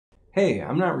hey,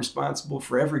 I'm not responsible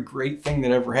for every great thing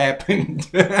that ever happened.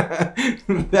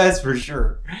 That's for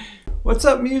sure. What's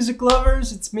up, music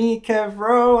lovers? It's me, Kev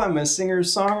Rowe. I'm a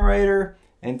singer-songwriter,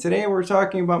 and today we're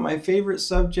talking about my favorite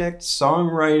subject,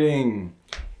 songwriting.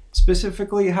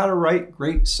 Specifically, how to write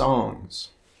great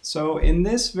songs. So in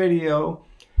this video,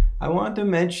 I want to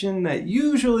mention that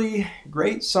usually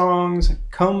great songs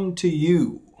come to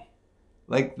you,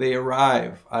 like they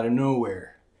arrive out of nowhere.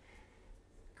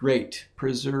 Great,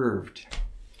 preserved.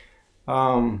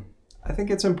 I think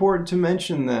it's important to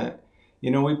mention that,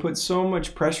 we put so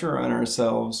much pressure on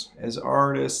ourselves as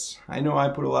artists. I know I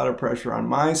put a lot of pressure on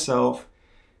myself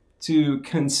to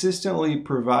consistently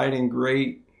providing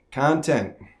great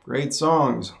content, great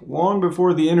songs, long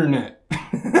before the internet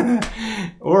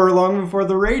or long before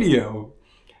the radio.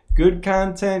 Good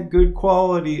content, good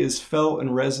quality is felt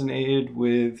and resonated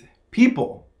with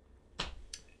people.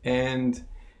 And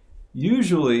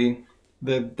usually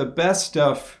the best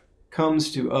stuff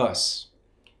comes to us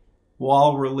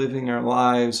while we're living our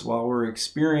lives, while we're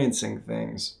experiencing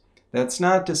things. That's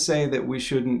not to say that we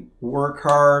shouldn't work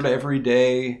hard every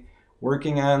day,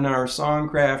 working on our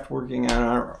songcraft, working on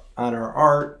our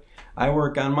art. I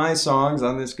work on my songs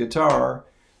on this guitar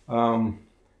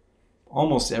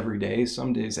almost every day.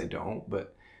 Some days I don't,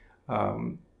 but I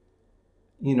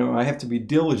have to be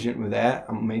diligent with that.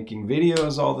 I'm making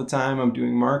videos all the time. I'm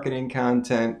doing marketing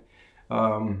content.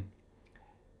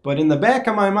 But in the back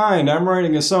of my mind, I'm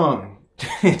writing a song.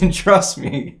 And trust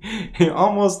me,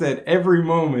 almost at every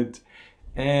moment.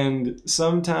 And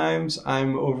sometimes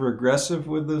I'm over-aggressive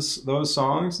with those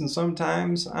songs, and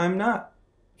sometimes I'm not.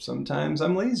 Sometimes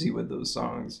I'm lazy with those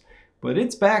songs. But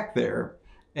it's back there.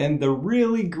 And the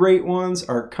really great ones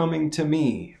are coming to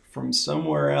me from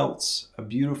somewhere else, a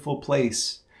beautiful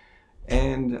place.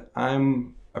 And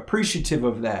I'm appreciative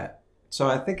of that. So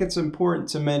I think it's important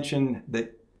to mention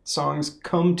that songs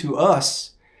come to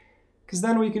us, because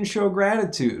then we can show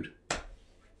gratitude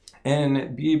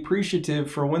and be appreciative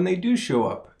for when they do show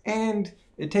up. And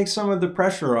it takes some of the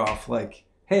pressure off, like,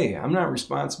 hey, I'm not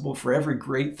responsible for every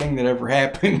great thing that ever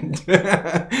happened.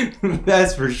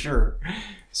 That's for sure.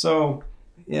 So,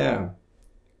 yeah,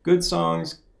 good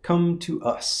songs come to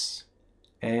us.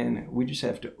 And we just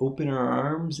have to open our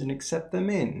arms and accept them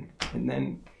in, and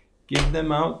then give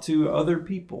them out to other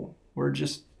people. We're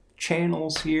just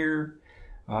channels here,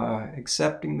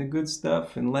 accepting the good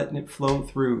stuff and letting it flow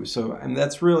through. So, and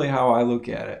that's really how I look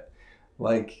at it.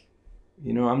 Like,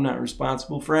 I'm not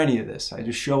responsible for any of this. I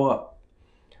just show up.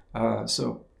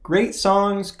 So great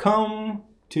songs come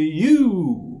to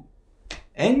you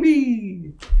and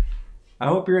me. I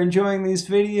hope you're enjoying these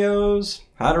videos,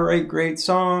 how to write great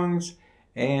songs,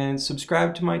 and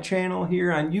subscribe to my channel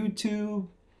here on YouTube.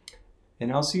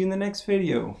 And I'll see you in the next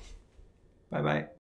video. Bye-bye.